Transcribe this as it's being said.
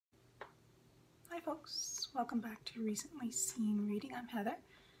folks, welcome back to Recently Seen Reading. I'm Heather,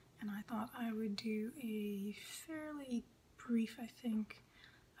 and I thought I would do a fairly brief,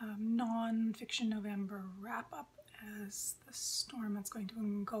 non-fiction November wrap-up as the storm that's going to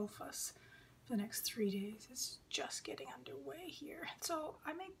engulf us for the next 3 days is just getting underway here. So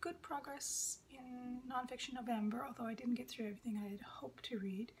I made good progress in non-fiction November, although I didn't get through everything I had hoped to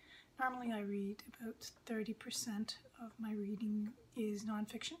read. Normally I read about 30% of my reading is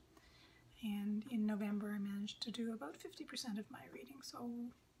non-fiction. And in November I managed to do about 50% of my reading, so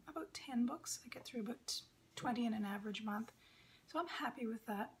about 10 books. I get through about 20 in an average month, so I'm happy with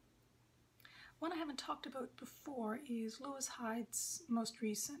that. One I haven't talked about before is Lewis Hyde's most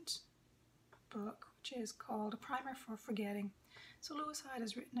recent book, which is called A Primer for Forgetting. So Lewis Hyde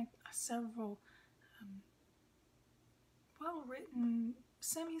has written several well-written,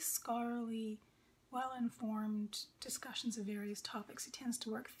 semi-scholarly, well-informed discussions of various topics. He tends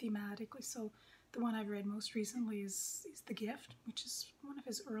to work thematically, so the one I've read most recently is The Gift, which is one of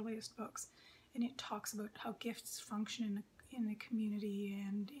his earliest books, and it talks about how gifts function in a community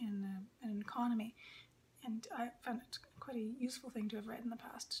and in an economy. And I found it quite a useful thing to have read in the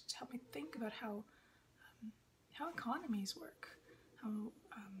past to help me think about how economies work, how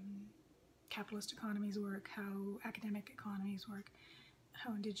capitalist economies work, how academic economies work,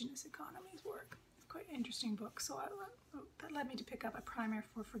 how indigenous economies work. Quite an interesting book, so that led me to pick up A Primer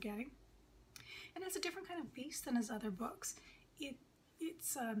for Forgetting. And it's a different kind of beast than his other books.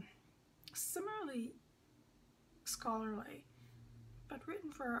 It's similarly scholarly, but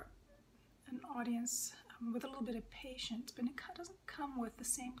written for an audience with a little bit of patience, but it doesn't come with the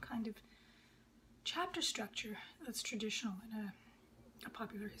same kind of chapter structure that's traditional in a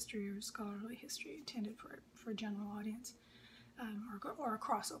popular history or scholarly history intended for a general audience. Or a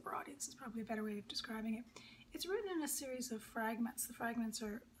crossover audience is probably a better way of describing it. It's written in a series of fragments. The fragments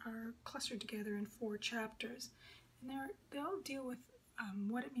are clustered together in 4 chapters, and they all deal with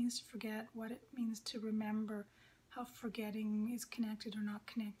what it means to forget, what it means to remember, how forgetting is connected or not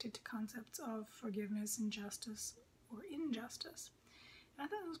connected to concepts of forgiveness and justice or injustice. And I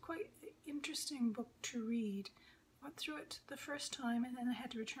thought it was quite an interesting book to read. I went through it the first time and then I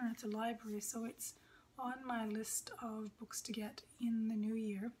had to return it to the library, so it's on my list of books to get in the new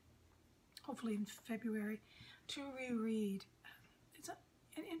year, hopefully in February, to reread. It's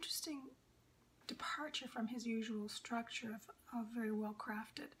an interesting departure from his usual structure of very well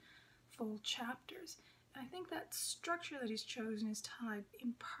crafted full chapters. And I think that structure that he's chosen is tied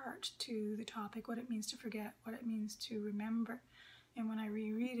in part to the topic, what it means to forget, what it means to remember. And when I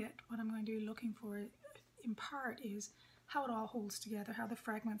reread it, what I'm going to be looking for in part is how it all holds together, how the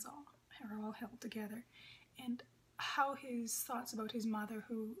fragments are all held together, and how his thoughts about his mother,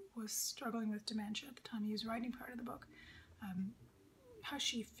 who was struggling with dementia at the time he was writing part of the book, how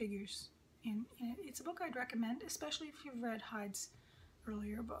she figures in it. It's a book I'd recommend, especially if you've read Hyde's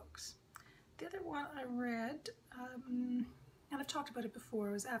earlier books. The other one I read, and I've talked about it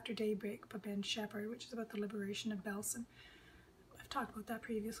before, was After Daybreak by Ben Shepherd, which is about the liberation of Belsen. I've talked about that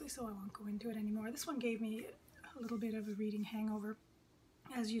previously, so I won't go into it anymore. This one gave me a little bit of a reading hangover,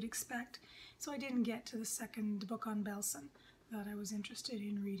 as you'd expect, so I didn't get to the second book on Belsen that I was interested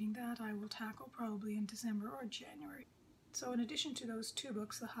in reading. That I will tackle probably in December or January. So in addition to those 2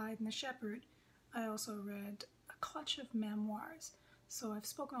 books, The Hyde and the Shepherd, I also read a clutch of memoirs. So I've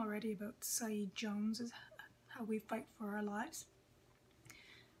spoken already about Saeed Jones's How We Fight for Our Lives,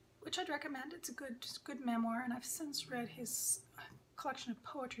 which I'd recommend. It's a good memoir, and I've since read his collection of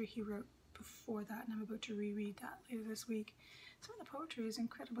poetry he wrote before that, and I'm about to reread that later this week. Some of the poetry is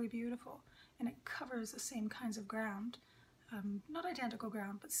incredibly beautiful, and it covers the same kinds of ground, not identical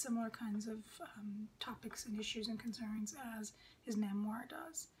ground, but similar kinds of topics and issues and concerns as his memoir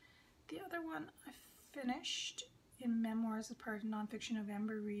does. The other one I finished in memoirs as part of Nonfiction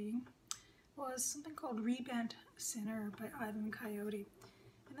November reading was something called Rebent Sinner by Athill Coyote,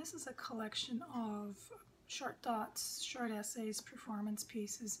 and this is a collection of short thoughts, short essays, performance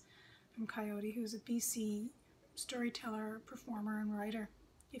pieces from Coyote, who's a BC storyteller, performer, and writer.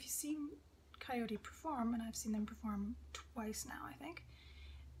 If you've seen Coyote perform, and I've seen them perform twice now, I think,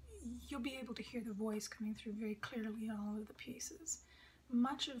 you'll be able to hear the voice coming through very clearly in all of the pieces.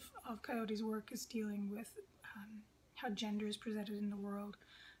 Much of Coyote's work is dealing with how gender is presented in the world,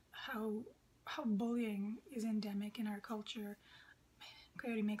 how bullying is endemic in our culture.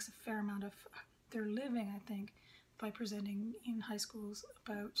 Coyote makes a fair amount of their living, I think, by presenting in high schools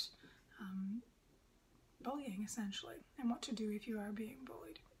about bullying, essentially, and what to do if you are being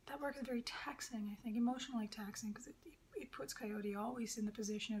bullied. That work is very taxing, I think, emotionally taxing, because it puts Coyote always in the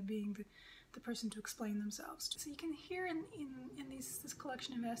position of being the person to explain themselves. So you can hear in this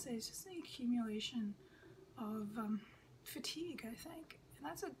collection of essays just the accumulation of fatigue, I think. And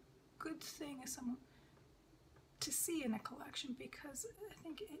that's a good thing as someone to see in a collection, because I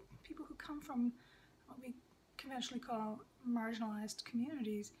think people who come from what we conventionally call marginalized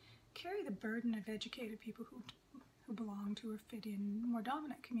communities carry the burden of educated people who belong to or fit in more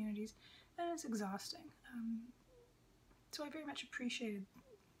dominant communities, and it's exhausting. So I very much appreciated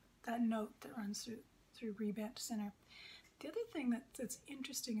that note that runs through Rebent Center. The other thing that's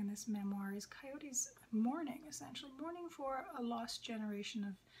interesting in this memoir is Coyote's mourning, essentially mourning for a lost generation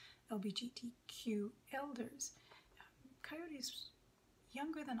of LGBTQ elders. Coyote's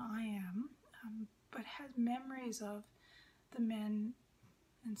younger than I am, but has memories of the men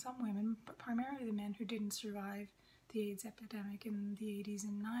and some women, but primarily the men who didn't survive the AIDS epidemic in the 80s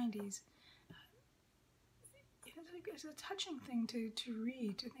and 90s. It's a touching thing to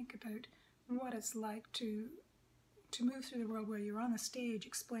read, to think about what it's like to move through the world where you're on the stage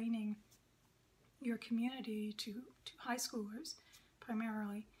explaining your community to high schoolers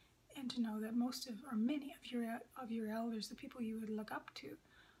primarily, and to know that many of your elders, the people you would look up to,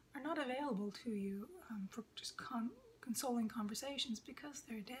 are not available to you for just consoling conversations because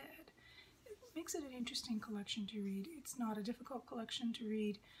they're dead. It makes it an interesting collection to read. It's not a difficult collection to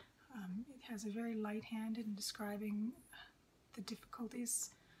read. It has a very light hand in describing the difficulties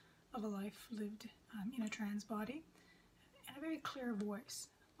of a life lived in a trans body, and a very clear voice.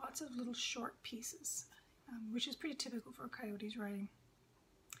 Lots of little short pieces, which is pretty typical for Coyote's writing.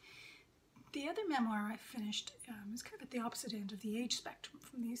 The other memoir I finished is kind of at the opposite end of the age spectrum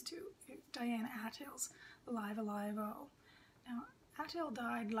from these two. Diane Athill's Alive, Alive, Oh. Now, Athill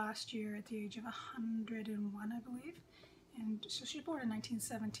died last year at the age of 101, I believe. And so she was born in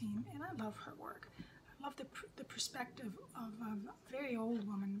 1917, and I love her work. I love the perspective of a very old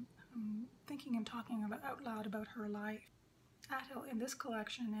woman thinking and talking out loud about her life. Athill, in this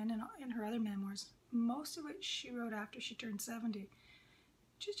collection and in her other memoirs, most of which she wrote after she turned 70,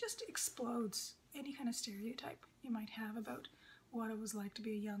 just explodes any kind of stereotype you might have about what it was like to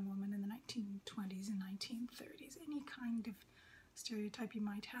be a young woman in the 1920s and 1930s. Any kind of stereotype you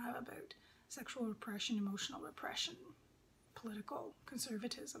might have about sexual repression, emotional repression, political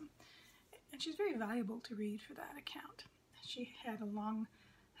conservatism. And she's very valuable to read for that account. She had a long,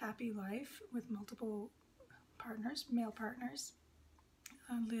 happy life with multiple partners, male partners,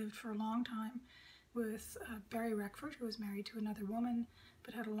 lived for a long time with Barry Reckford, who was married to another woman,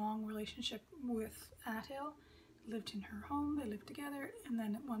 but had a long relationship with Athill, lived in her home, they lived together, and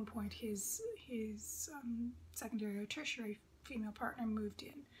then at one point his secondary or tertiary female partner moved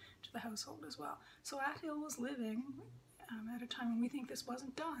in to the household as well. So Athill was living at a time when we think this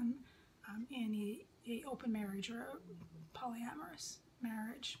wasn't done in a open marriage or a polyamorous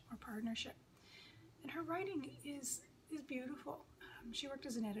marriage or partnership. And her writing is beautiful. She worked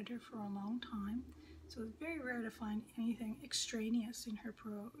as an editor for a long time, so it's very rare to find anything extraneous in her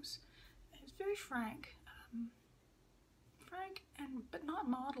prose. It's very frank, but not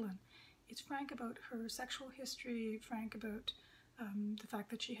maudlin. It's frank about her sexual history, frank about the fact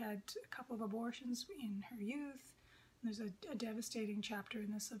that she had a couple of abortions in her youth. There's a devastating chapter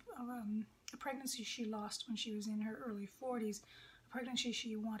in this of a pregnancy she lost when she was in her early 40s, a pregnancy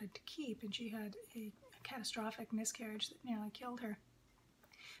she wanted to keep, and she had a catastrophic miscarriage that nearly killed her.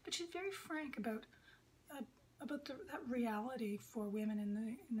 But she's very frank about that reality for women in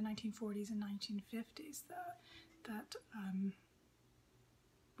the 1940s and 1950s, that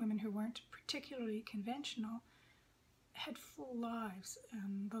women who weren't particularly conventional had full lives,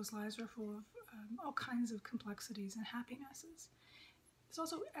 and those lives were full of all kinds of complexities and happinesses. There's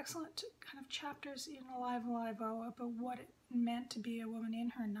also excellent kind of chapters in Alive, Alive, Oh about what it meant to be a woman in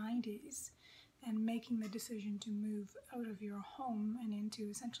her 90s and making the decision to move out of your home and into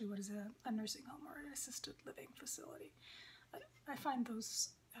essentially what is a nursing home or an assisted living facility. I find those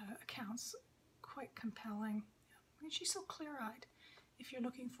accounts quite compelling. And she's so clear-eyed. If you're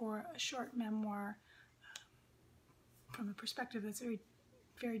looking for a short memoir from a perspective that's very,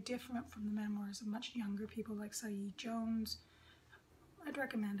 very different from the memoirs of much younger people like Saeed Jones, I'd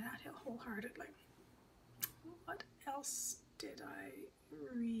recommend Athill wholeheartedly. What else did I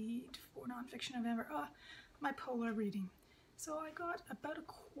read for Nonfiction November? My polar reading. So I got about a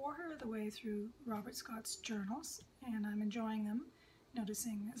quarter of the way through Robert Scott's journals, and I'm enjoying them,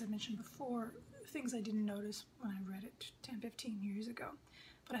 noticing, as I mentioned before, things I didn't notice when I read it 10-15 years ago.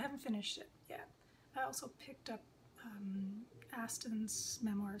 But I haven't finished it yet. I also picked up Aston's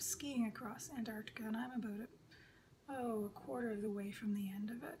memoir of skiing across Antarctica, and I'm about a quarter of the way from the end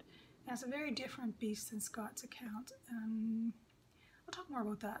of it. And it's a very different beast than Scott's account. I'll talk more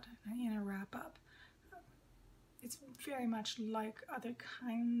about that in a wrap-up. It's very much like other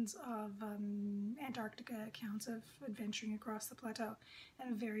kinds of Antarctica accounts of adventuring across the plateau,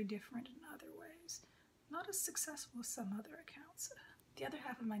 and very different in other ways. Not as successful as some other accounts. The other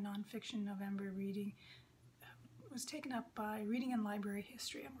half of my nonfiction November reading was taken up by reading and library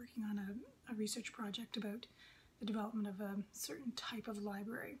history. I'm working on a research project about the development of a certain type of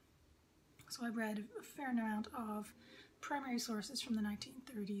library. So I've read a fair amount of primary sources from the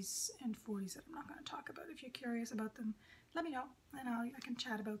 1930s and 40s that I'm not going to talk about. If you're curious about them, let me know and I can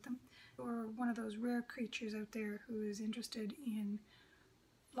chat about them. Or one of those rare creatures out there who is interested in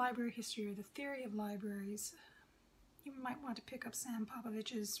library history or the theory of libraries, you might want to pick up Sam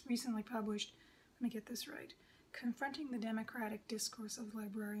Popovich's recently published, let me get this right, Confronting the Democratic Discourse of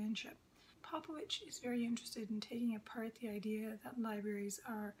Librarianship. Popovich is very interested in taking apart the idea that libraries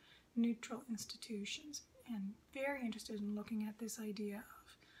are neutral institutions, and very interested in looking at this idea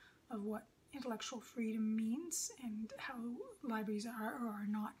of what intellectual freedom means and how libraries are or are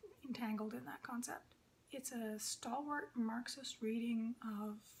not entangled in that concept. It's a stalwart Marxist reading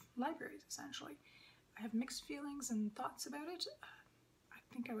of libraries, essentially. I have mixed feelings and thoughts about it.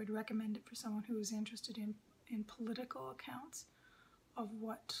 I think I would recommend it for someone who is interested in political accounts of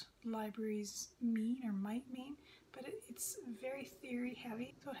what libraries mean or might mean, but it's very theory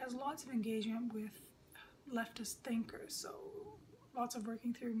heavy, so it has lots of engagement with leftist thinkers, so lots of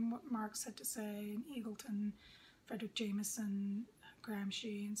working through what Marx had to say, and Eagleton, Frederick Jameson,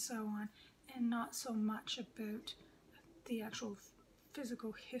 Gramsci, and so on, and not so much about the actual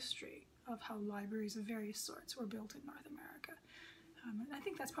physical history of how libraries of various sorts were built in North America. And I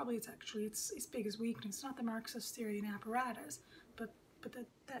think that's probably its biggest weakness, not the Marxist theory and apparatus, but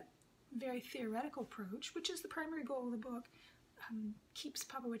that very theoretical approach, which is the primary goal of the book, keeps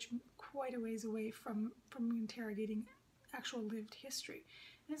Popovich quite a ways away from interrogating actual lived history.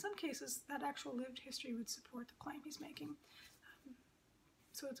 And in some cases, that actual lived history would support the claim he's making.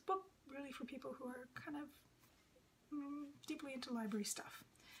 So it's a book really for people who are kind of deeply into library stuff.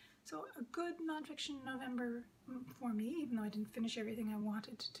 So a good nonfiction November for me, even though I didn't finish everything I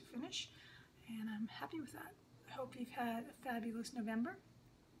wanted to finish, and I'm happy with that. I hope you've had a fabulous November.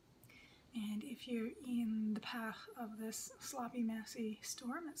 And if you're in the path of this sloppy, messy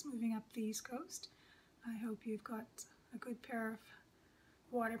storm that's moving up the East Coast, I hope you've got a good pair of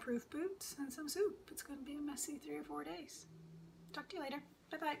waterproof boots and some soup. It's going to be a messy 3 or 4 days. Talk to you later.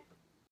 Bye-bye.